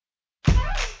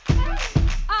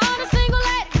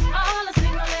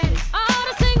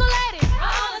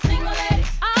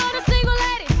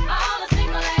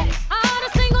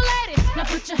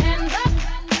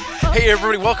Hey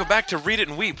everybody, welcome back to Read It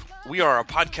and Weep. We are a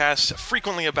podcast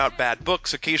frequently about bad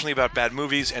books, occasionally about bad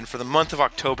movies, and for the month of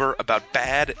October, about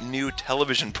bad new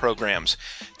television programs.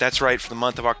 That's right, for the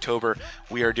month of October,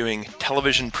 we are doing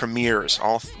television premieres.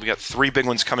 We got 3 big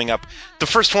ones coming up. The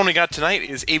first one we got tonight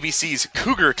is ABC's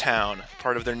Cougar Town,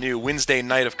 part of their new Wednesday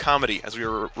night of comedy, as we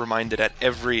were reminded at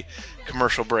every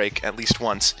commercial break at least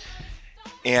once.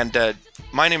 And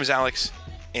my name is Alex,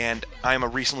 and I am a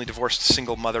recently divorced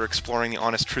single mother exploring the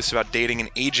honest truths about dating and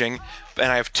aging,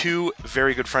 and I have 2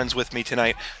 very good friends with me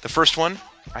tonight. The first one,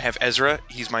 I have Ezra.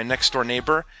 He's my next-door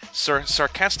neighbor,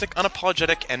 sarcastic,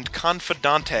 unapologetic, and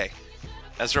confidante.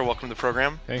 Ezra, welcome to the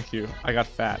program. Thank you. I got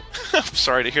fat. I'm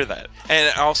sorry to hear that.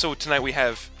 And also tonight we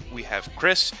have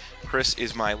Chris. Chris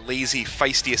is my lazy,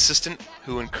 feisty assistant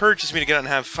who encourages me to get out and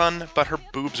have fun, but her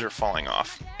boobs are falling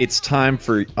off. It's time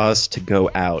for us to go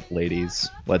out, ladies.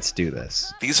 Let's do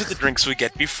this. These are the drinks we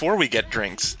get before we get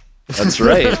drinks. That's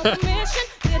right. The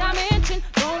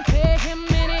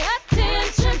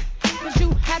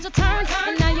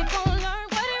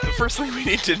first thing we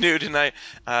need to do tonight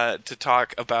to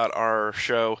talk about our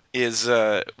show is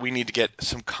we need to get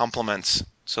some compliments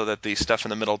so that the stuff in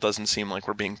the middle doesn't seem like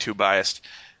we're being too biased.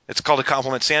 It's called a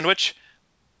compliment sandwich.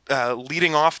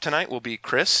 Leading off tonight will be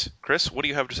Chris. Chris, what do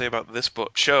you have to say about this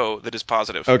show that is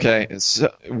positive? Okay,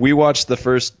 so we watched the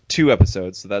first 2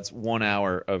 episodes, so that's 1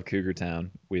 hour of Cougar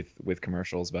Town with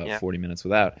commercials, about 40 minutes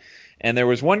without. And there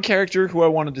was one character who I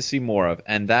wanted to see more of,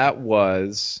 and that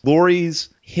was Lori's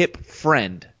hip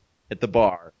friend at the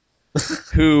bar,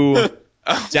 who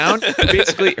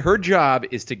basically her job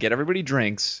is to get everybody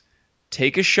drinks,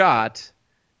 take a shot,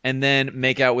 and then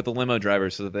make out with the limo driver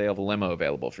so that they have a limo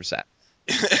available for Saturday.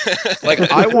 Like,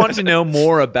 I want to know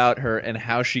more about her and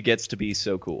how she gets to be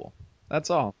so cool.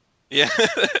 That's all. Yeah.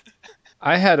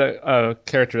 I had a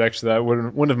character actually that I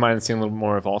wouldn't have minded seeing a little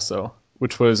more of also,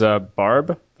 which was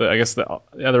Barb, I guess the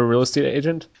other real estate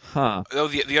agent. Huh. Oh,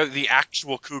 the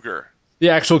actual cougar. The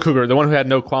actual cougar, the one who had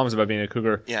no qualms about being a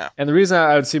cougar. Yeah. And the reason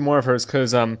I would see more of her is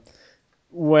because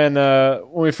when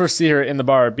we first see her in the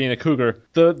bar being a cougar,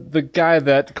 the guy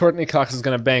that Courtney Cox is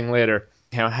going to bang later,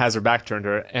 has her back turned to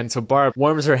her, and so Barb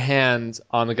warms her hand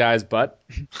on the guy's butt,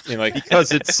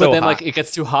 because it's so but then hot. it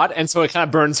gets too hot, and so it kind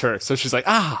of burns her. So she's like,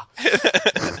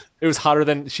 It was hotter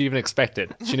than she even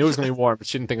expected. She knew it was going to be warm, but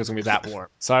she didn't think it was going to be that warm.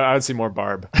 So I would see more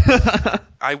Barb.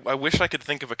 I wish I could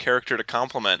think of a character to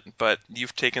compliment, but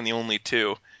you've taken the only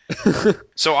 2.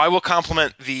 So I will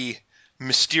compliment the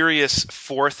mysterious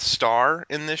 4th star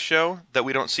in this show that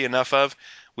we don't see enough of,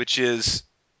 which is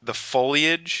the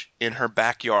foliage in her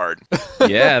backyard.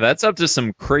 Yeah, that's up to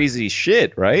some crazy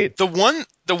shit, right? The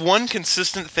one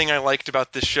consistent thing I liked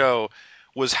about this show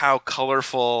was how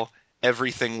colorful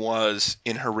everything was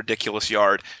in her ridiculous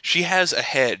yard. She has a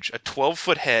hedge, a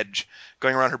 12-foot hedge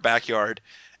going around her backyard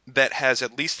that has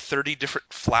at least 30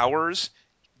 different flowers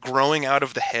growing out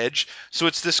of the hedge. So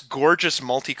it's this gorgeous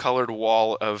multicolored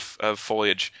wall of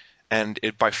foliage. And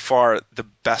it by far the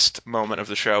best moment of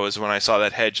the show is when I saw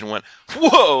that hedge and went,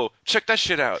 "Whoa, check that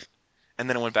shit out." And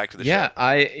then it went back to the show. Yeah,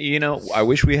 I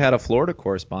wish we had a Florida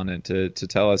correspondent to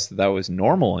tell us that was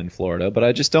normal in Florida, but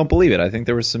I just don't believe it. I think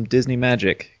there was some Disney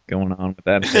magic going on with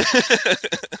that.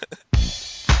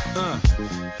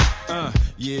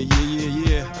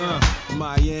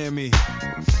 Miami.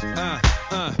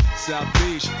 South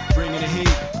Beach, bringing the heat.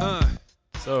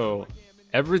 So,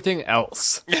 everything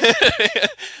else.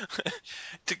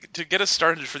 To get us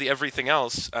started for the everything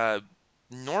else,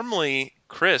 normally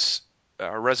Chris,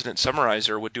 our resident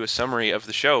summarizer, would do a summary of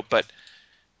the show, but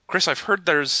Chris, I've heard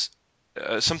there's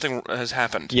something has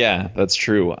happened. Yeah, that's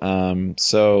true.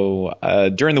 So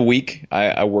during the week,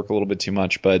 I work a little bit too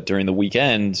much, but during the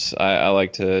weekend, I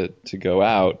like to go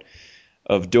out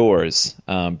of doors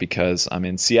because I'm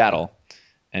in Seattle,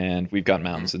 and we've got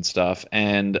mountains and stuff.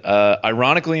 And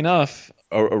ironically enough,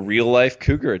 a real life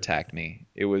cougar attacked me.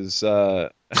 It was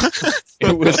a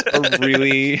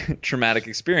really traumatic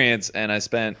experience, and I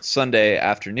spent Sunday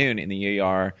afternoon in the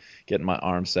ER getting my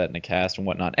arm set in a cast and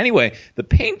whatnot. Anyway, the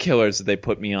painkillers that they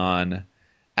put me on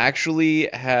actually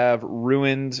have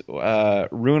ruined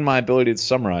my ability to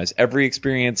summarize. Every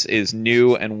experience is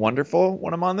new and wonderful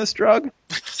when I'm on this drug,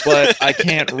 but I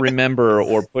can't remember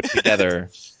or put together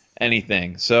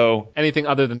anything. So anything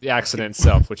other than the accident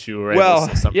itself, which you were able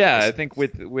to summarize. Yeah, I think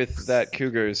with that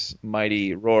cougar's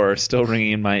mighty roar still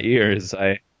ringing in my ears,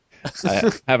 I'm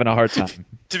having a hard time.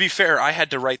 To be fair, I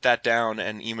had to write that down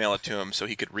and email it to him so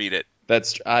he could read it.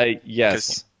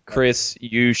 Yes, Chris,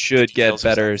 you should get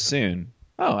better soon.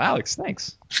 Oh, Alex,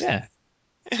 thanks. Yeah.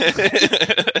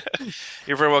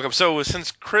 You're very welcome. So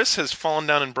since Chris has fallen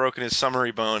down and broken his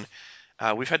summary bone,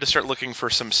 We've had to start looking for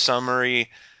some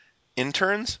summary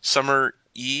interns, summary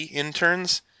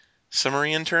interns,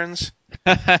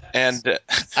 and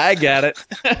I got it.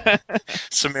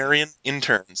 Sumerian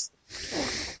interns.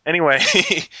 Anyway,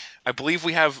 I believe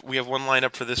we have one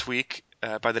lineup for this week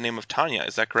by the name of Tanya.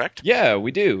 Is that correct? Yeah,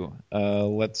 we do.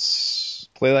 Let's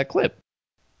play that clip.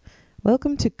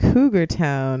 Welcome to Cougar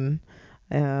Town.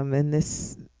 In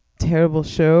this terrible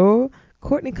show,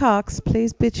 Courtney Cox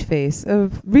plays Bitchface, a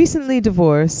recently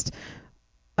divorced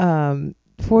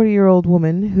 40-year-old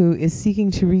woman who is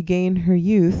seeking to regain her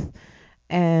youth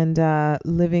and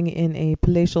living in a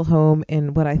palatial home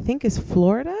in what I think is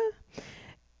Florida.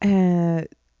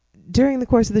 During the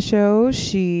course of the show,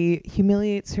 she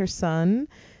humiliates her son,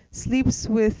 sleeps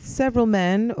with several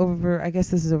men over, I guess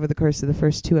this is over the course of the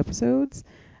first 2 episodes,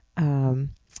 and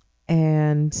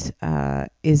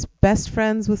is best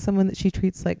friends with someone that she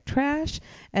treats like trash,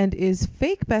 and is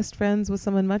fake best friends with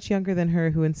someone much younger than her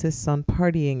who insists on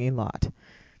partying a lot.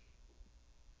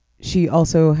 She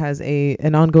also has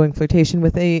an ongoing flirtation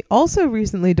with a also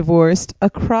recently divorced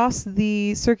across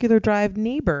the Circular Drive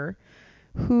neighbor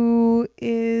who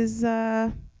is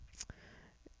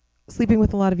sleeping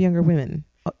with a lot of younger women,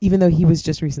 even though he was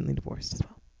just recently divorced as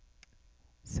well.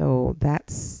 So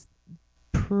that's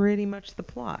pretty much the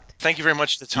plot. Thank you very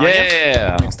much to Tanya.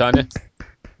 Yeah. Thanks, Tanya.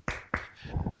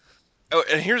 Oh,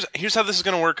 and here's how this is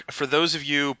going to work for those of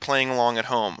you playing along at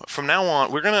home. From now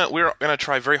on, we're gonna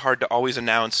try very hard to always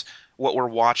announce what we're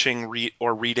watching,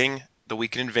 or reading the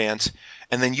week in advance,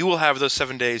 and then you will have those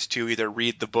 7 days to either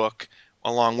read the book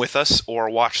along with us,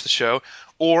 or watch the show,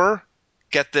 or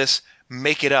get this,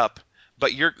 make it up.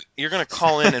 But you're going to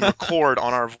call in and record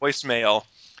on our voicemail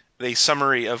the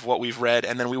summary of what we've read,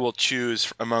 and then we will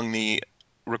choose among the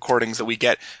recordings that we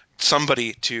get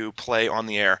somebody to play on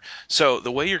the air. So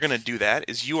the way you're going to do that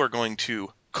is you are going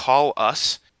to call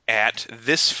us at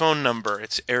this phone number.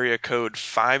 It's area code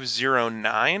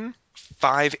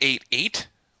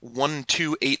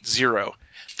 509-588-1280.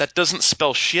 That doesn't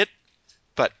spell shit,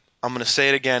 but I'm going to say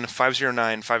it again,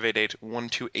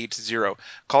 509-588-1280.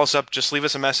 Call us up, just leave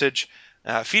us a message,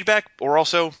 feedback, or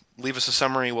also leave us a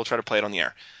summary. We'll try to play it on the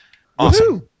air. Awesome.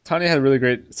 Woo-hoo! Tanya had a really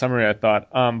great summary, I thought,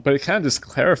 but it kind of just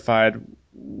clarified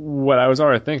what I was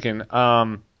already thinking.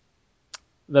 That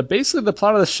basically the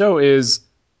plot of the show is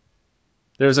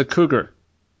there's a cougar.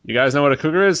 You guys know what a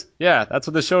cougar is? Yeah, that's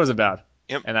what the show is about.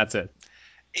 Yep. And that's it.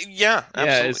 Yeah,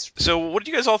 absolutely. it's- So what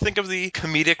do you guys all think of the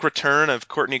comedic return of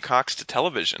Courtney Cox to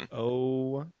television?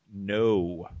 Oh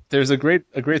no. There's a great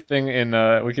thing in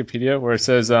Wikipedia where it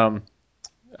says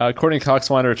Courtney Cox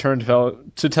wanted to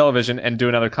return to television and do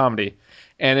another comedy,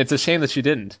 and it's a shame that she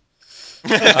didn't.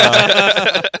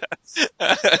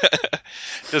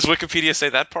 Does Wikipedia say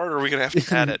that part, or are we going to have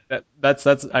to add it? That's.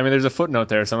 I mean, there's a footnote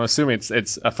there, so I'm assuming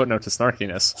it's a footnote to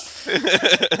snarkiness.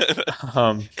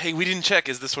 Hey, we didn't check.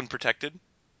 Is this one protected?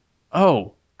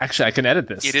 Oh, actually, I can edit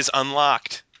this. It is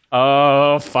unlocked.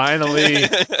 Oh, finally.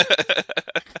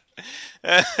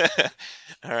 All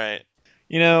right.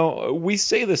 You know, we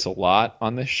say this a lot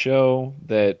on this show,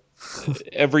 that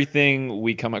everything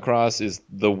we come across is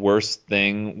the worst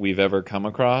thing we've ever come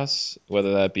across,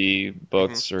 whether that be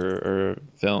books or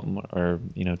film or,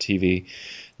 TV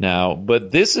now.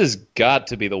 But this has got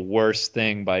to be the worst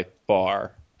thing by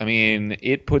far. I mean,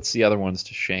 it puts the other ones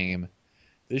to shame.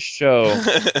 This show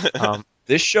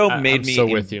made I'm me so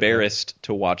with you, man. embarrassed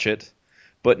to watch it,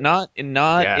 but not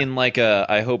Yeah. in like a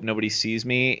I hope nobody sees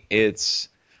me. It's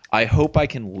I hope I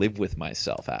can live with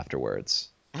myself afterwards.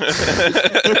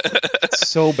 It's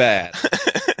so bad.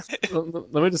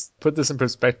 Let me just put this in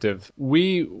perspective.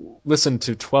 We listened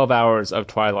to 12 hours of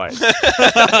Twilight.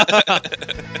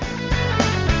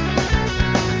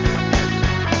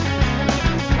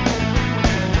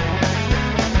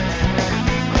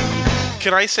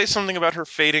 Can I say something about her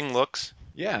fading looks?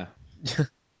 Yeah.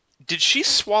 Did she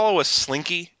swallow a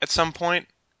Slinky at some point?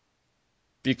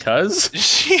 Because?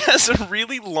 She has a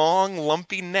really long,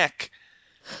 lumpy neck,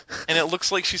 and it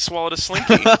looks like she swallowed a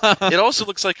Slinky. It also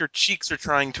looks like her cheeks are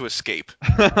trying to escape.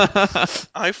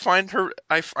 I found her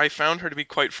to be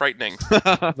quite frightening.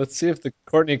 Let's see if the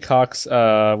Courtney Cox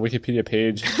Wikipedia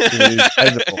page is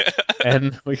editable.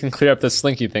 And we can clear up the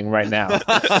Slinky thing right now.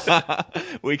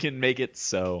 We can make it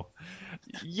so.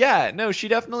 Yeah, no, she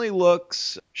definitely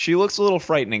looks a little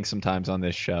frightening sometimes on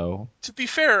this show. To be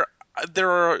fair,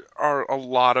 there are a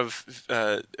lot of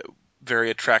very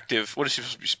attractive. What is she?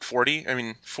 40? I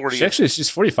mean, 40. She's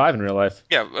 45 in real life.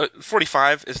 Yeah,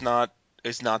 45 is not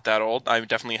that old. I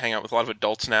definitely hang out with a lot of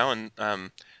adults now, and I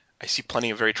see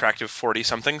plenty of very attractive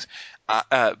 40-somethings.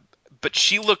 but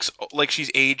she looks like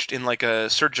she's aged in like a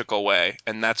surgical way,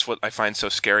 and that's what I find so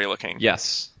scary looking.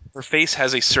 Yes. Her face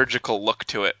has a surgical look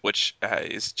to it, which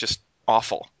is just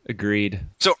awful. Agreed.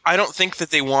 So I don't think that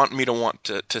they want me to want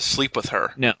to sleep with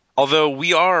her. No. Although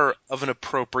we are of an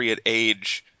appropriate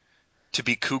age to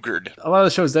be cougared. A lot of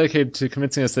the show is dedicated to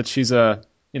convincing us that she's a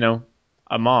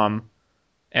mom,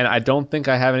 and I don't think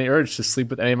I have any urge to sleep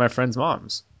with any of my friends'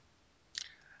 moms.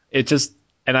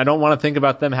 And I don't want to think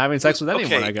about them having sex with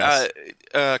anyone, I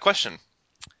guess. Question.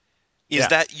 Is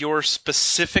that your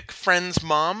specific friends'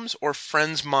 moms or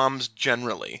friends' moms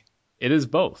generally? It is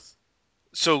both.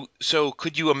 So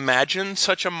could you imagine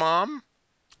such a mom?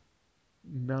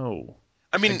 No.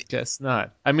 I mean, I guess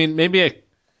not. I mean, maybe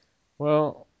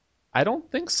I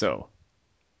don't think so.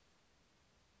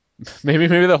 Maybe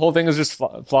the whole thing is just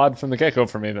flawed from the get-go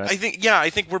for me. Then. I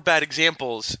think we're bad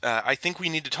examples. I think we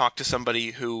need to talk to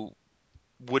somebody who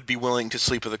would be willing to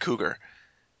sleep with a cougar.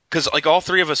 Because like all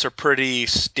three of us are pretty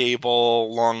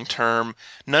stable, long term.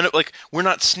 We're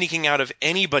not sneaking out of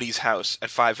anybody's house at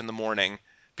 5 a.m.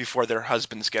 before their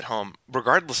husbands get home,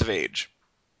 regardless of age.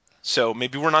 So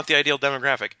maybe we're not the ideal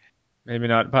demographic. Maybe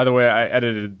not. By the way, I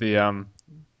edited the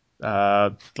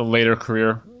later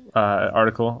career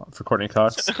article for Courtney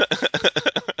Cox.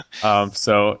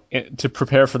 To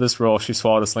prepare for this role, she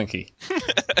swallowed a Slinky.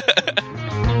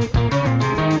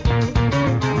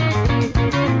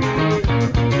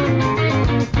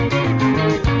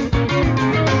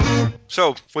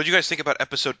 So, what did you guys think about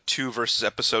episode 2 versus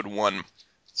episode 1?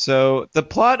 So the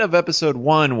plot of episode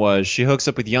 1 was she hooks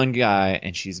up with young guy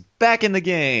and she's back in the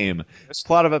game.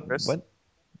 Plot of what?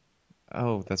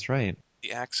 Oh, that's right.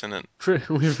 The accident.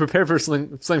 We've prepared for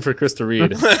sling for Chris to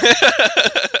read.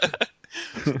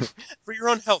 For your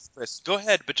own health, Chris. Go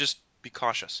ahead, but just be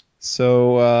cautious.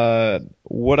 So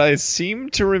what I seem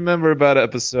to remember about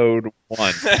episode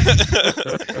 1,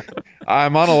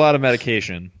 I'm on a lot of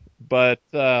medication. But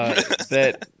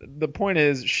that the point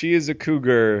is, she is a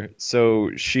cougar,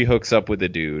 so she hooks up with a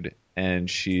dude, and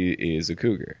she is a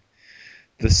cougar.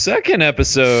 The second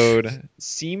episode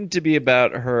seemed to be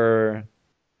about her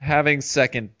having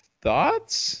second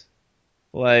thoughts,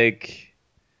 like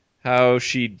how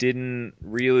she didn't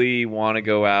really want to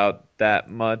go out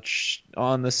that much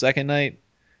on the second night,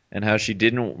 and how she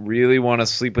didn't really want to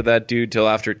sleep with that dude till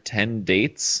after 10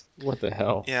 dates. What the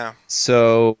hell? Yeah.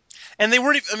 So... And they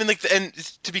weren't even, I mean, and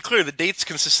to be clear, the dates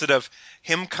consisted of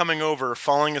him coming over,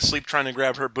 falling asleep trying to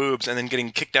grab her boobs, and then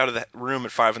getting kicked out of the room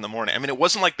at 5 a.m. I mean, it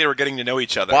wasn't like they were getting to know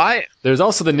each other. Why? There's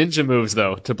also the ninja moves,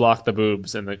 though, to block the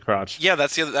boobs and the crotch. Yeah,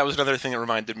 that was another thing that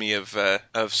reminded me of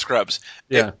Scrubs.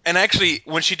 Yeah. And actually,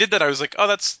 when she did that, I was like, oh,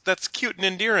 that's cute and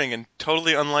endearing, and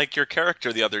totally unlike your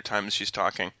character the other times she's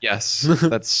talking. Yes,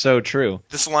 that's so true.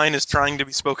 This line is trying to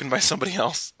be spoken by somebody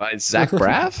else. By Zach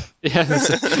Braff?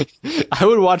 Yes. I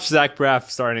would watch Zach Braff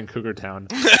starring in Cougar Town.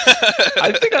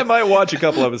 I think I might watch a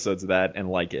couple episodes of that and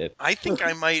like it. I think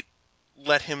I might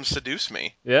let him seduce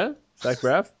me. Yeah? Zach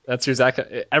Braff? That's your Zach.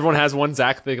 Everyone has one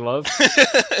Zach they love.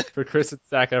 For Chris, it's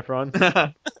Zach Efron.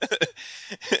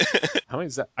 How many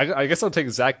Zach? I guess I'll take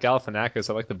Zach Galifianakis.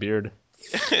 I like the beard.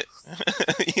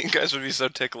 You guys would be so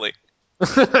tickly.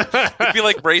 It'd be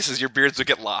like braces. Your beards would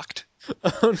get locked.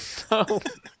 Oh, no. Are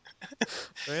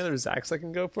there any other Zachs I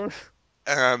can go for?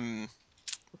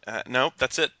 No,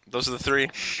 that's it. Those are the three.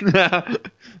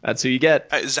 That's who you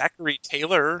get. Zachary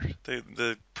Taylor,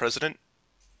 the president.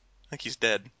 I think he's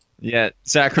dead. Yeah,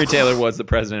 Zachary Taylor was the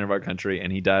president of our country,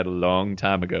 and he died a long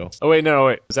time ago. Oh, wait.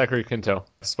 Zachary Quinto.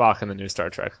 Spock in the new Star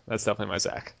Trek. That's definitely my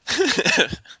Zach.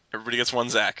 Everybody gets one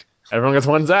Zach. Everyone gets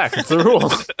one Zach. It's the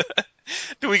rule.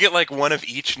 Do we get like one of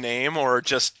each name or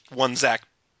just one Zach,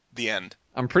 the end?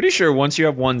 I'm pretty sure once you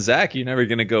have one Zach, you're never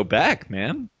going to go back,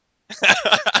 man.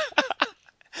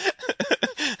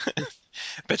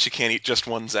 Bet you can't eat just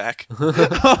one Zach.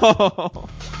 Oh,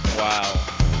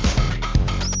 wow.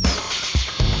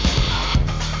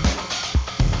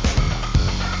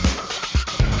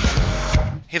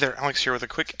 Hey there, Alex here with a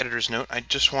quick editor's note. I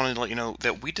just wanted to let you know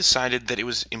that we decided that it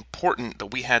was important that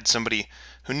we had somebody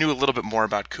who knew a little bit more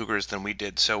about cougars than we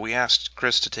did. So we asked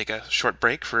Chris to take a short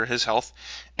break for his health,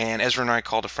 and Ezra and I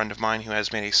called a friend of mine who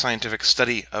has made a scientific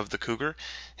study of the cougar.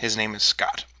 His name is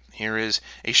Scott. Here is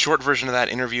a short version of that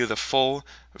interview. The full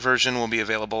version will be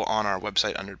available on our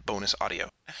website under bonus audio.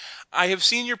 I have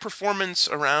seen your performance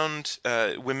around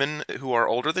women who are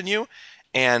older than you,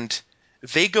 and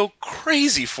they go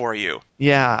crazy for you.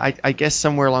 Yeah, I guess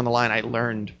somewhere along the line I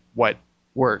learned what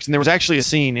works. And there was actually a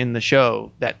scene in the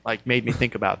show that like made me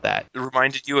think about that. It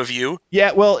reminded you of you?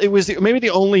 Yeah, well, it was maybe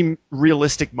the only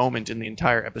realistic moment in the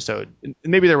entire episode. And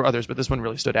maybe there were others, but this one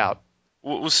really stood out.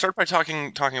 We'll start by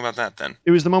talking about that then.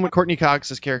 It was the moment Courtney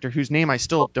Cox's character, whose name I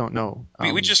still don't know.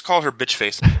 We just call her bitch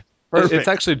face Perfect. It's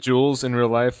actually Jules in real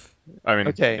life. I mean,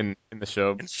 Okay. in the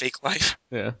show. in fake life.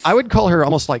 Yeah. I would call her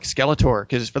almost like Skeletor,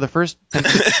 because for the first 10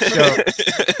 minutes of the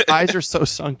show, her eyes are so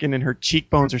sunken and her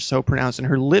cheekbones are so pronounced and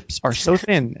her lips are so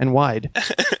thin and wide.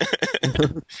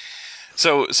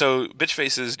 So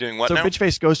Bitchface is doing what So now?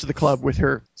 Bitchface goes to the club with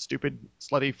her stupid,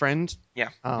 slutty friend. Yeah.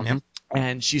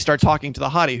 And she starts talking to the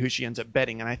hottie who she ends up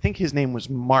betting, and I think his name was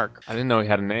Mark. I didn't know he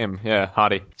had a name. Yeah,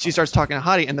 Hottie. She starts talking to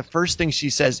hottie, and the first thing she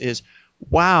says is,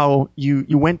 "Wow, you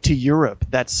went to Europe.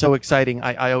 That's so exciting.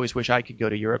 I always wish I could go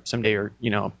to Europe someday, or you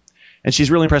know." And she's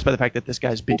really impressed by the fact that this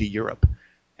guy's been to Europe,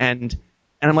 and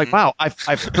I'm like, wow,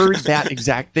 I've heard that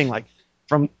exact thing, like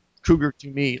from Cougar to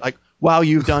me, like, wow,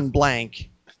 you've done blank.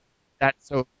 That's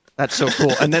so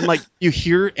cool. And then like you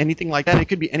hear anything like that, it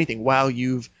could be anything. Wow,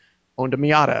 you've owned a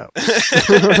Miata.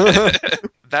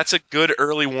 That's a good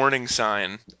early warning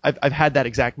sign. I've had that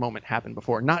exact moment happen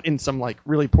before, not in some like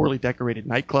really poorly decorated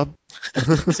nightclub.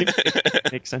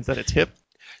 It makes sense that it's hip.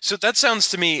 So that sounds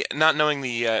to me, not knowing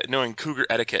knowing Cougar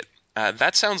etiquette,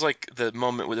 that sounds like the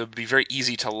moment where it would be very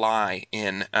easy to lie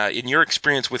in. In your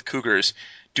experience with Cougars,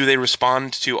 do they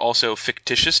respond to also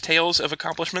fictitious tales of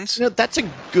accomplishments? You know, that's a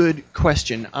good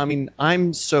question. I mean,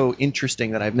 I'm so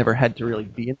interesting that I've never had to really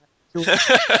be in that.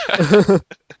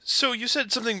 So you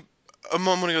said something a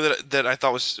moment ago that I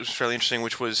thought was fairly interesting,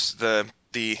 which was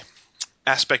the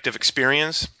aspect of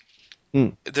experience.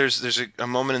 There's a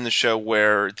moment in the show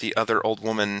where the other old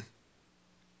woman,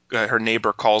 her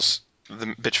neighbor, calls the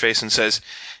bitch face and says,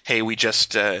 "Hey, we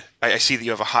just I see that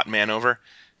you have a hot man over."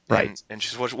 Right. And she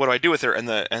says, what do I do with her? And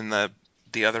the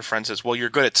other friend says, "Well, you're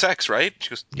good at sex, right?" She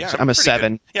goes, "Yeah, I'm a pretty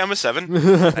 7. good." Yeah, I'm a 7.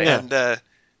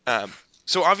 And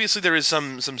so obviously there is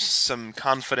some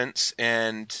confidence,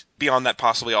 and beyond that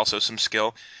possibly also some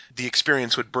skill the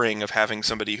experience would bring of having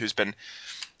somebody who's been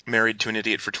married to an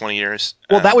idiot for 20 years.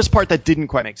 Well, that was part that didn't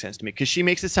quite make sense to me, because she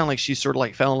makes it sound like she sort of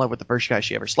like fell in love with the first guy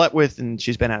she ever slept with, and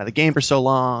she's been out of the game for so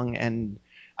long. And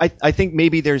I think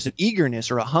maybe there's an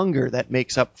eagerness or a hunger that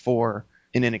makes up for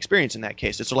an inexperience in that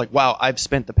case. It's sort of like, wow, I've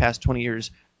spent the past 20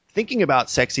 years thinking about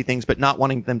sexy things, but not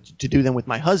wanting them to do them with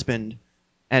my husband.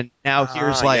 And now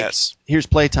here's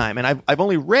playtime. And I've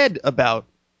only read about,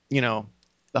 the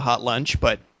hot lunch,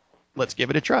 but let's give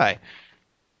it a try.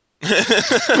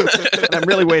 And I'm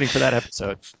really waiting for that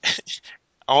episode.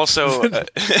 Also,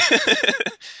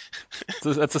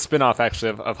 That's a spin-off,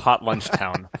 actually, of Hot Lunch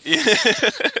Town. yeah.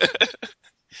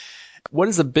 What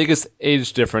is the biggest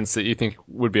age difference that you think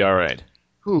would be all right?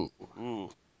 Ooh.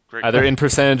 Great Either question. in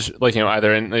percentage,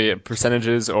 either in the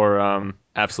percentages or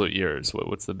absolute years.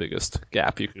 What's the biggest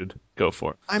gap you could go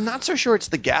for? I'm not so sure it's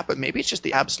the gap, but maybe it's just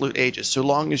the absolute ages. So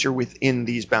long as you're within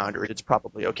these boundaries, it's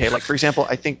probably okay. Like, for example,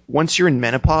 I think once you're in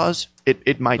menopause,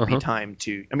 it might be time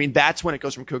to... I mean, that's when it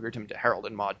goes from Cougartum to Herald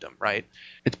and Mauddom, right?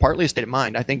 It's partly a state of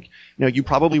mind. I think, you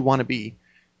probably want to be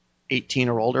 18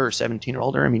 or older or 17 or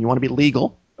older. I mean, you want to be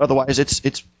legal. Otherwise,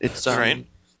 it's right.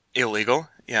 Illegal,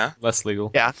 yeah. Less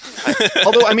legal. Yeah.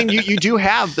 Although, I mean, you do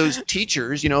have those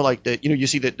teachers, like you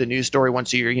see the news story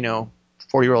once a year,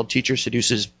 40-year-old teacher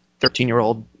seduces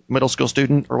 13-year-old middle school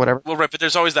student or whatever. Well, right, but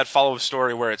there's always that follow-up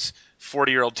story where it's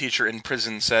 40-year-old teacher in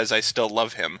prison says, "I still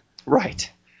love him." Right.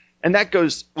 And that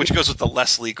goes... Which goes with the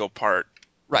less legal part.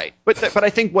 Right. But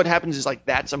I think what happens is, like,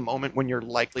 that's a moment when you're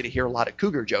likely to hear a lot of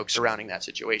cougar jokes surrounding that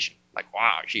situation. Like,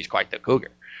 wow, she's quite the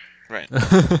cougar. Right.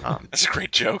 That's a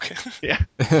great joke. Yeah.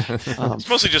 It's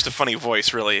mostly just a funny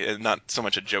voice, really, and not so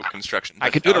much a joke construction. I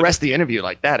could do the rest of the interview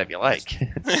like that if you like.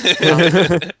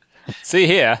 See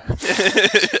here.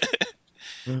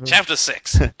 Chapter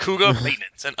 6: Cougar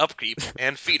maintenance and upkeep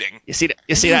and feeding. You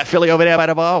see that filly over there by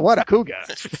the bar? What a cougar.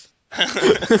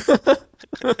 I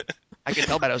could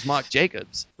tell that it was Mark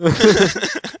Jacobs.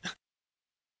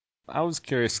 I was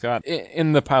curious, Scott.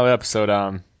 In the pilot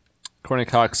episode, Courtney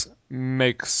Cox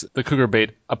makes the cougar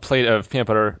bait a plate of peanut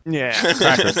butter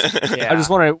crackers. Yeah. I'm just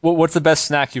wondering, what's the best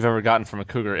snack you've ever gotten from a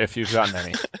cougar, if you've gotten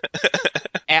any?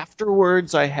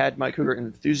 Afterwards, I had my cougar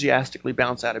enthusiastically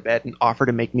bounce out of bed and offer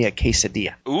to make me a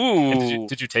quesadilla. Ooh.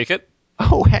 Did you take it?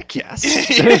 Oh, heck yes.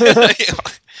 I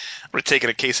would have taken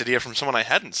a quesadilla from someone I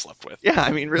hadn't slept with. Yeah,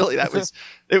 I mean, really, that was...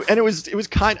 it was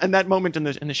kind... And that moment in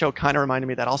the show kind of reminded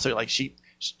me that also, like, she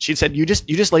said, you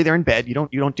just lay there in bed, you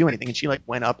don't do anything. And she, like,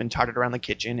 went up and totted around the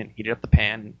kitchen and heated up the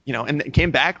pan, and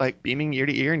came back, like, beaming ear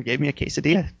to ear and gave me a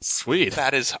quesadilla. Sweet.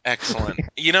 That is excellent.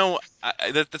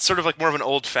 That's sort of like more of an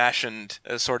old-fashioned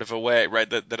sort of a way, right?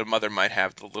 That a mother might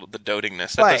have, the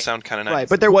dotingness. That does sound kind of nice. Right,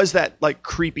 but there was that, like,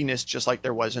 creepiness just like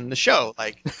there was in the show.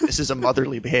 Like, this is a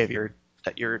motherly behavior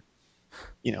that you're,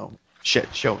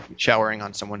 showering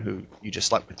on someone who you just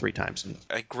slept with 3 times. And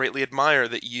I greatly admire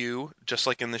that you, just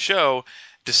like in the show,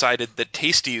 decided that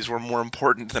tasties were more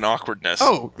important than awkwardness.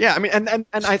 oh yeah, I mean, and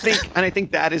I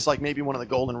think that is like maybe one of the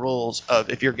golden rules of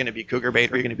if you're going to be cougar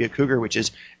bait or you're going to be a cougar, which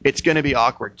is it's going to be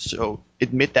awkward. So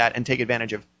admit that and take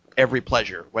advantage of every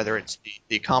pleasure, whether it's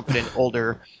the confident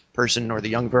older person or the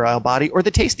young virile body or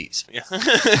the tasties.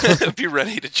 Yeah. Be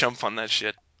ready to jump on that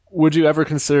shit. Would you ever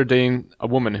consider dating a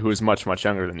woman who is much, much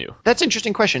younger than you? That's an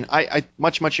interesting question. I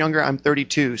much younger. I'm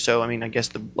 32, so I mean, I guess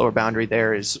the lower boundary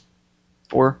there is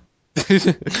 4.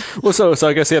 Well, so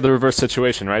I guess the reverse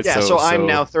situation, right? Yeah, so I'm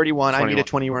now 31. 21. I need a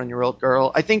 21-year-old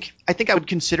girl. I think I would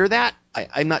consider that.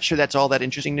 I'm not sure that's all that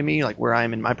interesting to me. Like where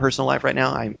I'm in my personal life right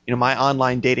now, my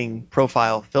online dating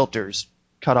profile filters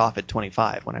cut off at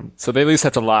 25 when I'm. So they at least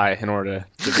have to lie in order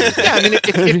to do Yeah, I mean,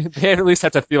 if they at least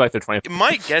have to feel like they're 20.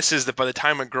 My guess is that by the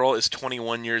time a girl is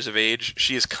 21 years of age,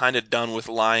 she is kind of done with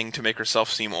lying to make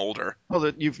herself seem older.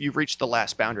 well, you've reached the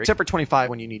last boundary, except for 25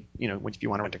 when you need, if you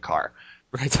want to rent a car.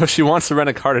 Right, so she wants to rent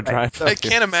a car to drive. So- I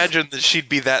can't imagine that she'd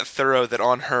be that thorough that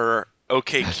on her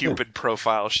OkCupid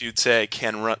profile she would say,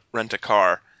 can rent a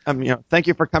car. Thank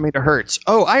you for coming to Hertz.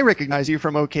 Oh, I recognize you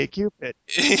from OkCupid.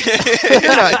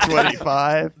 You're not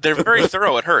 25. They're very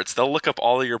thorough at Hertz. They'll look up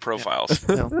all of your profiles.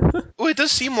 No. Well, it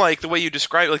does seem like the way you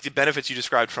described, like the benefits you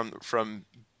described from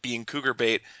being cougar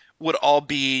bait would all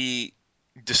be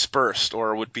dispersed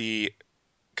or would be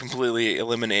completely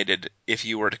eliminated if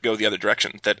you were to go the other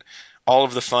direction. That all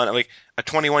of the fun, like a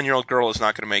 21-year-old girl is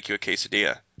not going to make you a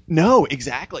quesadilla. No,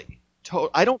 exactly.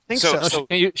 I don't think so. So-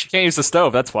 She can't use the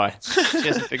stove, that's why. She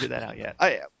hasn't figured that out yet.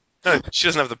 No, she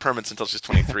doesn't have the permits until she's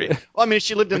 23. Well, I mean, if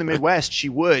she lived in the Midwest, she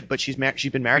would, but she's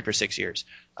been married for 6 years.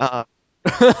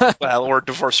 Well, or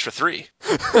divorced for 3.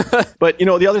 But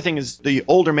the other thing is the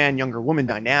older man, younger woman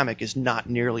dynamic is not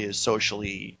nearly as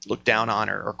socially looked down on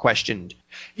or questioned.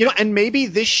 And maybe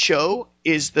this show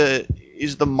is the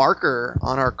marker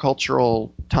on our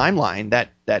cultural timeline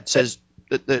that says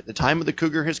that the time of the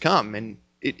cougar has come. And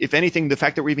if anything, the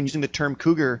fact that we're even using the term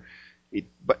cougar,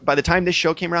 by the time this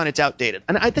show came around, it's outdated.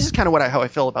 And this is kind of how I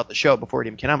feel about the show before it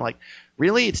even came out. I'm like,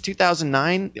 really? It's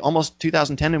 2009, almost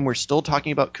 2010, and we're still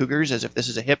talking about cougars as if this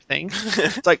is a hip thing?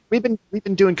 It's like we've been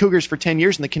doing cougars for 10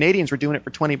 years, and the Canadians were doing it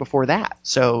for 20 before that.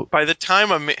 So By the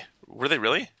time were they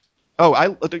really?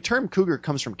 the term cougar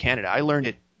comes from Canada. I learned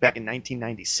it back in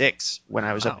 1996 when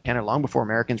I was up in Canada, long before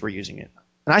Americans were using it.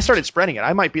 And I started spreading it.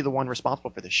 I might be the one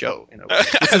responsible for the show.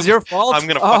 This is your fault? I'm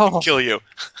going to fucking kill you.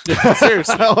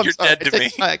 Seriously. No, I'm You're sorry. dead to I take me.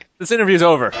 it back. This interview's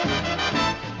over.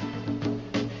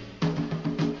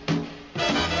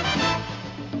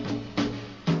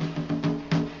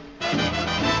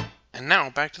 And now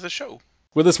back to the show.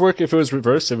 Would this work if it was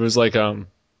reversed? If it was like, I don't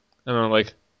know,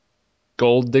 like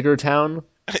Gold Digger Town?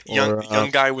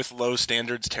 Young guy with low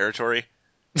standards territory.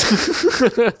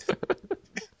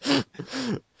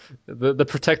 The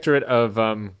protectorate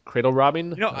of cradle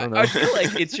robbing? I don't know. I feel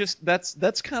like it's just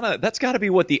that's got to be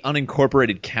what the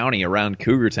unincorporated county around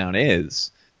Cougar Town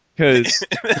is. Because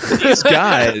these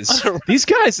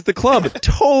guys at the club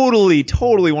totally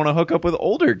want to hook up with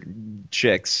older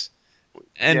chicks.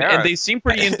 And they seem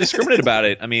pretty indiscriminate about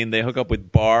it. I mean, they hook up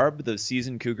with Barb, the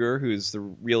seasoned cougar, who's the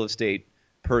real estate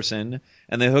person,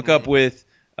 and they hook up with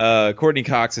Courtney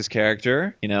Cox's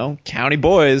character, county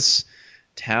boys,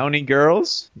 towny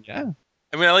girls. Yeah.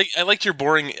 I mean, I liked your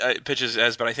boring pitches,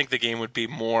 but I think the game would be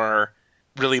more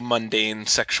really mundane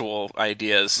sexual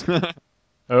ideas.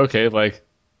 Okay,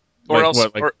 Or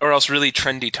else really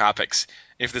trendy topics.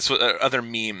 If this was other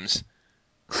memes.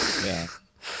 Yeah.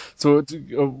 So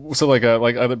like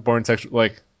other boring sexual,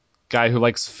 like guy who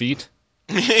likes feet.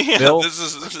 Yeah, Bill? this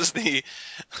is the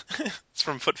it's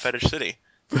from Foot Fetish City.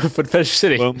 Foot Fetish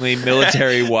City. Lonely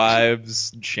military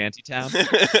wives, shantytown.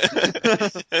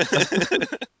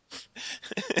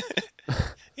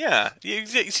 Yeah, you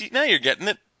see, now you're getting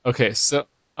it. Okay, so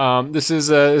this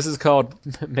is called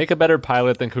Make a Better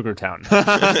Pilot Than Cougar Town.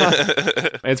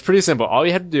 It's pretty simple. All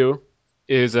you have to do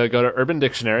is go to Urban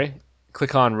Dictionary,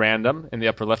 click on Random in the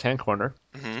upper left-hand corner,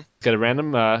 get a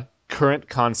random current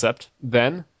concept.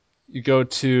 Then you go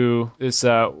to this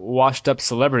washed up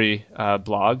celebrity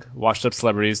blog,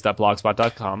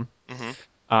 washedupcelebrities.blogspot.com,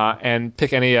 and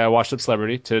pick any washed up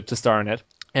celebrity to star in it.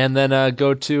 And then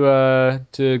go to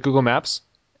Google Maps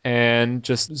and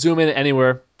just zoom in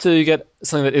anywhere till you get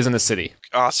something that isn't a city.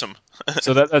 Awesome.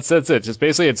 So that's it. Just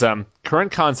basically it's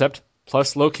current concept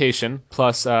plus location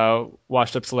plus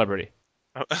washed up celebrity.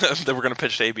 That we're gonna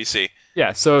pitch to ABC.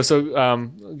 Yeah. So I'll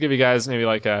give you guys maybe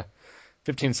like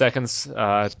 15 seconds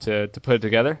to put it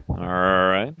together. All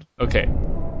right. Okay.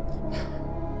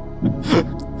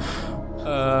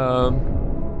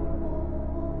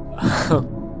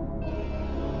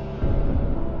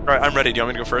 right, I'm ready. Do you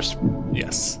want me to go first?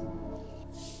 Yes.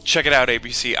 Check it out,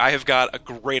 ABC. I have got a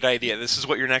great idea. This is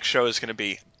what your next show is going to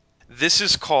be. This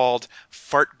is called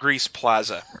Fart Grease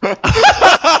Plaza. And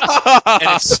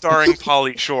it's starring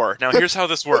Pauly Shore. Now, here's how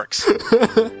this works.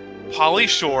 Pauly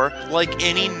Shore, like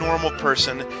any normal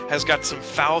person, has got some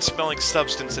foul-smelling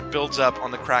substance that builds up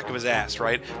on the crack of his ass,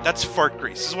 right? That's fart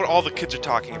grease. This is what all the kids are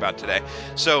talking about today.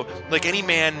 So, like any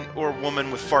man or woman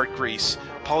with fart grease,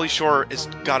 Pauly Shore has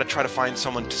got to try to find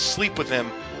someone to sleep with him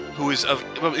who is of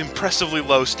impressively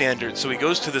low standards. So he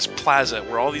goes to this plaza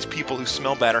where all these people who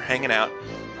smell bad are hanging out,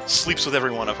 sleeps with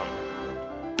every one of them.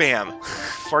 Bam.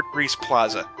 Fart Grease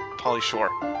Plaza. Pauly Shore.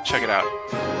 Check it out.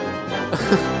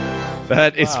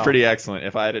 That is Wow. pretty excellent.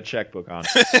 If I had a checkbook on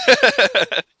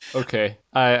it. Okay,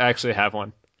 I actually have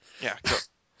one. Yeah, go.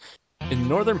 In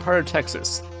northern part of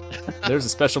Texas, there's a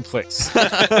special place.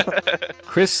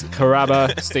 Chris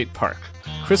Carrabba State Park.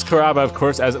 Chris Carrabba, of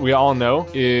course, as we all know,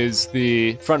 is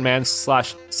the frontman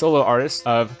 / solo artist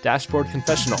of Dashboard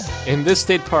Confessional. In this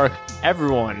state park,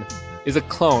 everyone is a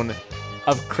clone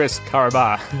of Chris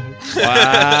Carrabba.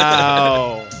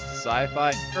 Wow.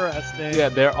 Sci-fi interesting. Yeah,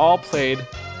 they're all played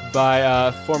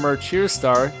by former Cheers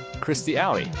star Kirstie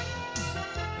Alley.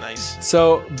 Nice.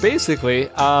 So basically,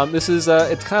 this is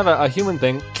it's kind of a human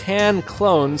thing. Can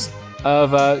clones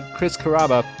of Chris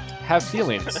Carrabba have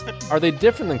feelings? Are they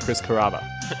different than Chris Carrabba?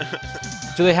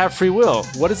 Do they have free will?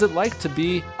 What is it like to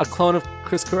be a clone of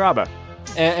Chris Carrabba?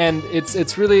 And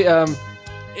it's really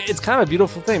it's kind of a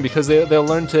beautiful thing because they'll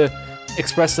learn to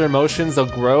express their emotions. They'll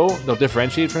grow. They'll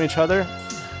differentiate from each other,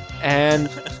 and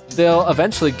they'll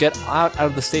eventually get out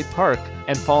of the state park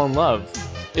and fall in love.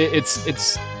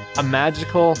 It's a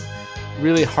magical,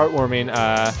 really heartwarming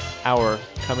hour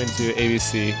coming to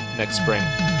ABC next spring.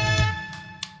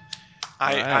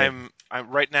 I'm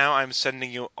right now. I'm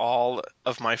sending you all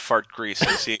of my fart grease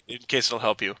in case it'll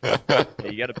help you. Yeah,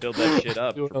 you got to build that shit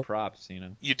up for props, you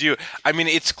know. You do. I mean,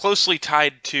 it's closely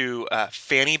tied to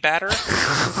fanny batter,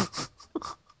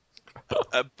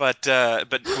 but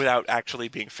without actually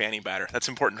being fanny batter. That's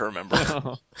important to remember.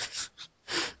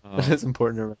 That is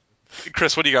important to remember.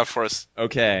 Chris, what do you got for us?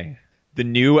 Okay. The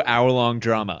new hour-long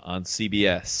drama on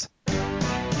CBS.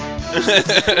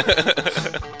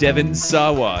 Devon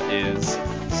Sawa is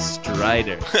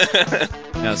Strider.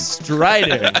 Now,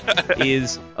 Strider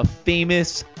is a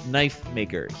famous knife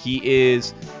maker.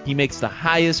 He makes the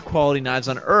highest quality knives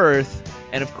on earth,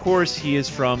 and of course he is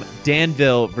from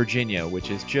Danville, Virginia,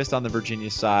 which is just on the Virginia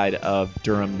side of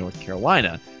Durham, North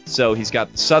Carolina. So he's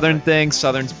got the Southern thing.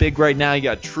 Southern's big right now. You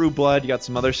got True Blood. You got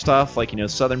some other stuff like,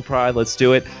 Southern Pride. Let's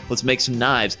do it. Let's make some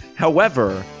knives.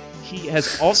 However, he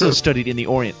has also studied in the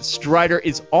Orient. Strider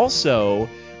is also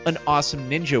an awesome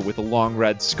ninja with a long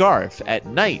red scarf at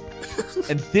night.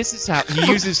 And this is how he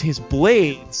uses his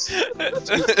blades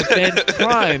to avenge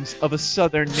crimes of a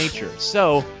southern nature.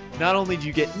 So, not only do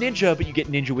you get ninja, but you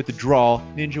get ninja with a drawl.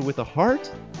 Ninja with a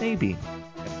heart? Maybe.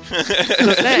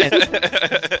 Then,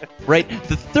 right,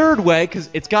 the third way, because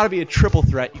it's got to be a triple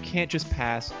threat. You can't just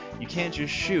pass. You can't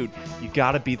just shoot. You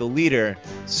got to be the leader.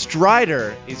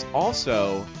 Strider is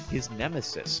also his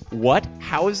nemesis. What?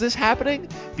 How is this happening?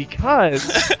 Because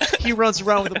he runs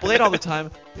around with a blade all the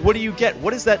time. What do you get?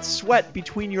 What is that sweat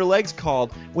between your legs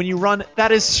called when you run?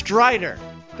 That is Strider.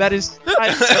 That is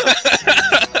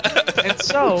And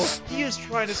so, he is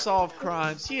trying to solve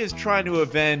crimes. He is trying to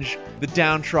avenge the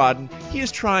downtrodden. He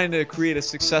is trying to create a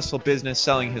successful business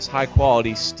selling his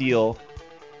high-quality steel.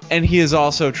 And he is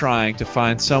also trying to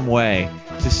find some way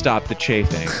to stop the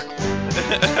chafing.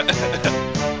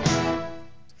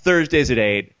 Thursdays at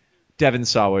 8, Devon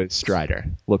Sawa's Strider.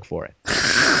 Look for it.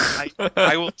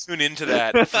 I will tune into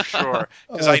that for sure,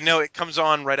 because I know it comes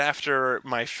on right after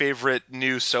my favorite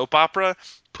new soap opera,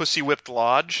 Pussy Whipped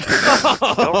Lodge.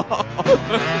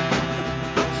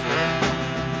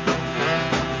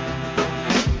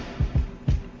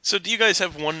 So do you guys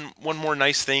have one more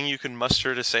nice thing you can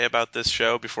muster to say about this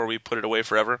show before we put it away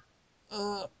forever?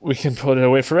 We can put it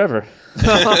away forever.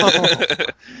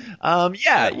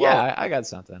 I got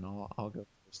something. I'll go first.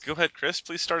 Go ahead, Chris.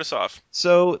 Please start us off.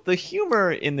 So the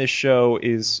humor in this show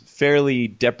is fairly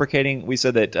deprecating. We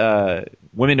said that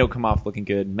women don't come off looking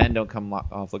good, men don't come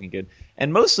off looking good,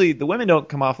 and mostly the women don't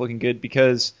come off looking good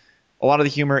because a lot of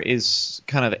the humor is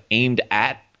kind of aimed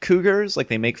at cougars, like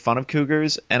they make fun of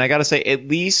cougars. And I gotta say, at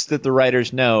least that the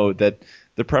writers know that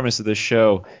the premise of this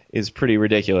show is pretty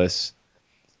ridiculous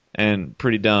and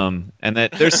pretty dumb, and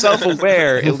that they're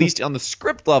self-aware, at least on the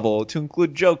script level, to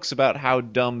include jokes about how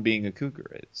dumb being a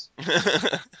cougar is.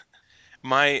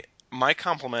 My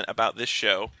compliment about this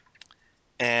show,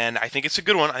 and I think it's a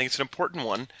good one, I think it's an important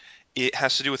one, it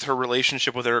has to do with her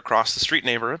relationship with her across the street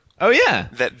neighbor. Oh yeah.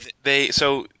 That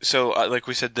like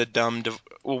we said,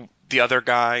 the other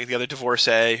guy, the other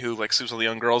divorcee who like sleeps with the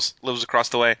young girls, lives across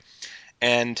the way,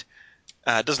 and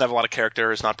doesn't have a lot of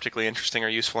character, is not particularly interesting or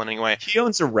useful in any way. He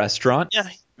owns a restaurant. Yeah,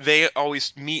 they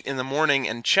always meet in the morning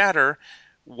and chatter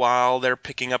while they're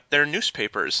picking up their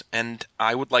newspapers, and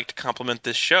I would like to compliment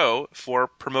this show for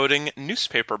promoting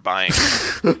newspaper buying.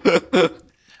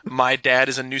 My dad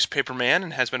is a newspaper man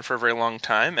and has been for a very long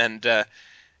time, and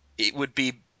it would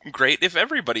be great if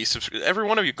every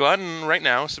one of you, go out and right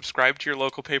now subscribe to your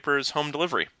local paper's home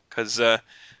delivery, because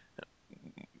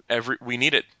we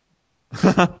need it.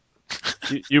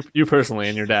 You personally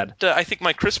and your dad. I think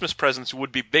my Christmas presents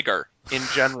would be bigger in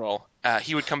general.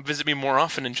 He would come visit me more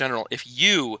often in general if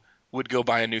you would go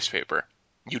buy a newspaper.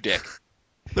 You dick.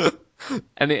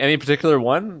 Any particular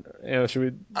one? Should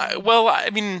we? Well, I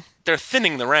mean, they're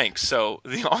thinning the ranks, so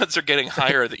the odds are getting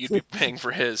higher that you'd be paying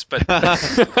for his. But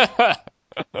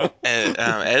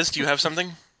Ez, do you have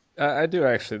something? I do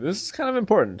actually. This is kind of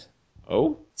important.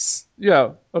 Oh.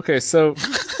 Yeah. Okay. So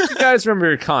you guys remember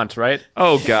your Kant, right?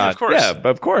 Oh God. Of course. Yeah,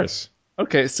 of course.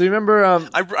 Okay. So you remember?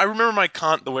 I remember my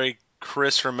Kant the way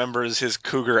Chris remembers his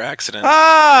Cougar accident.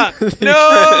 Ah!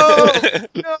 No!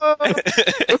 No!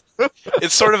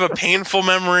 It's sort of a painful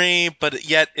memory, but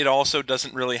yet it also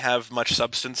doesn't really have much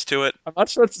substance to it. I'm not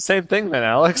sure it's the same thing, then,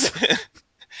 Alex.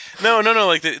 No.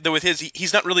 Like with his,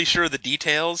 he's not really sure of the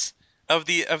details of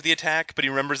the attack, but he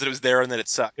remembers that it was there and that it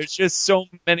sucked. There's just so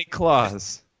many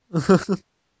claws.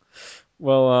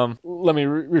 Well, let me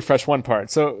refresh one part.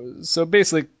 So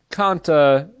basically, Kant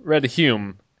read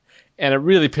Hume, and it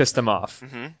really pissed him off.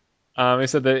 Mm-hmm. He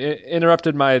said that it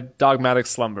interrupted my dogmatic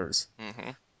slumbers. Mm-hmm.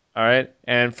 All right,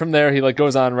 and from there he like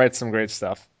goes on and writes some great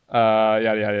stuff.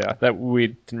 Yada that we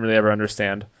didn't really ever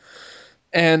understand.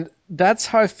 And that's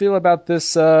how I feel about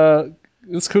this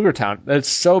Cougar Town. It's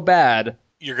so bad.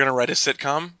 You're gonna write a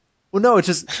sitcom? Well, no,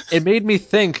 it made me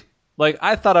think. Like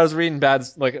I thought I was reading bad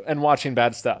and watching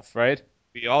bad stuff, right?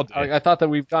 We all did. I thought that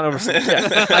we've gone over some.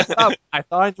 Yeah, I thought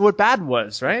I knew what bad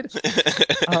was, right?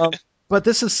 But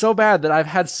this is so bad that I've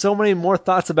had so many more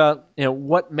thoughts about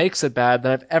what makes it bad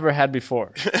than I've ever had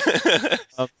before.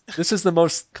 This is the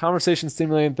most conversation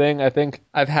stimulating thing I think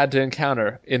I've had to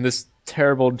encounter in this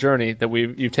terrible journey that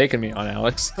you've taken me on,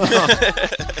 Alex. All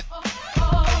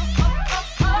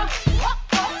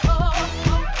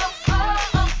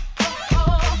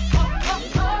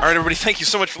right, everybody, thank you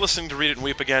so much for listening to Read It and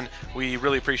Weep again. We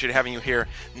really appreciate having you here.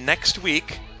 Next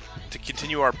week, to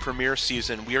continue our premiere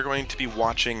season, we are going to be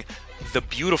watching The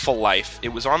Beautiful Life. It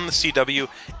was on the CW.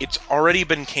 It's already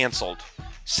been canceled.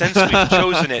 Since we've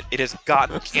chosen it, it has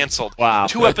gotten canceled. Wow.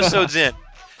 2 episodes in.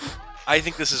 I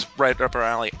think this is right up our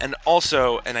alley. And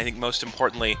also, and I think most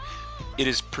importantly, it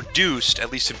is produced,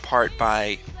 at least in part,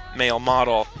 by male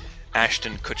model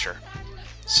Ashton Kutcher.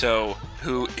 So,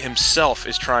 who himself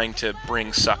is trying to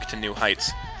bring Suck to new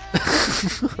heights.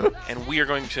 And we are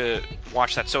going to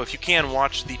watch that. So if you can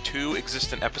watch the 2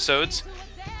 existent episodes,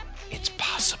 it's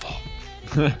possible.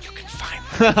 You can find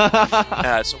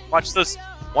them. So watch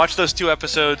those 2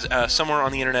 episodes somewhere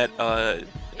on the internet,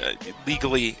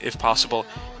 legally if possible,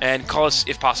 and call us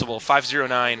if possible,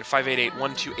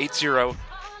 509-588-1280.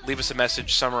 Leave us a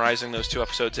message summarizing those 2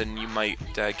 episodes, and you might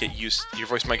your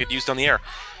voice might get used on the air.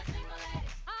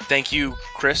 Thank you,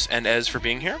 Chris and Ez, for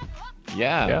being here.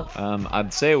 Yeah.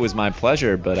 I'd say it was my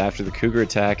pleasure, but after the Cougar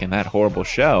attack and that horrible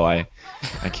show, I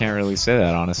can't really say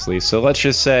that honestly. So let's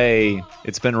just say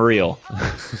it's been real.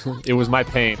 It was my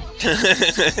pain.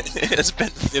 It's been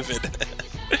vivid.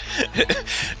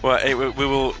 Well, anyway,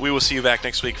 we will see you back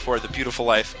next week for The Beautiful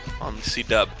Life on the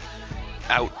C-Dub.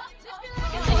 Out.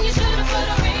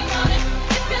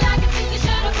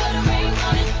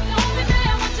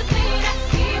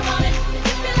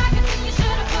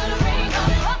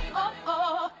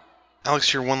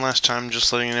 Alex here one last time,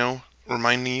 just letting you know,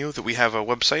 reminding you that we have a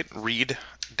website, read-weep.com.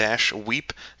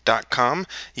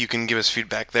 You can give us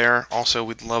feedback there. Also,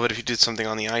 we'd love it if you did something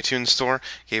on the iTunes store,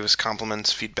 gave us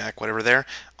compliments, feedback, whatever there.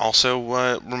 Also,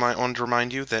 wanted to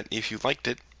remind you that if you liked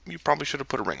it, you probably should have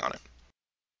put a ring on it.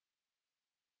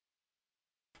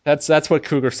 That's what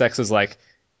cougar sex is like.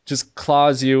 Just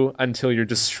claws you until you're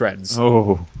just shreds.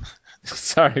 Oh.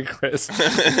 Sorry, Chris.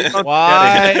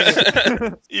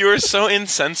 Why? You are so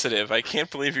insensitive. I can't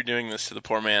believe you're doing this to the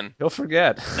poor man. He'll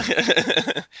forget.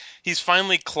 He's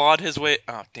finally clawed his way.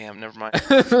 Oh, damn, never mind.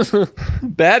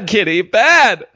 Bad kitty, bad!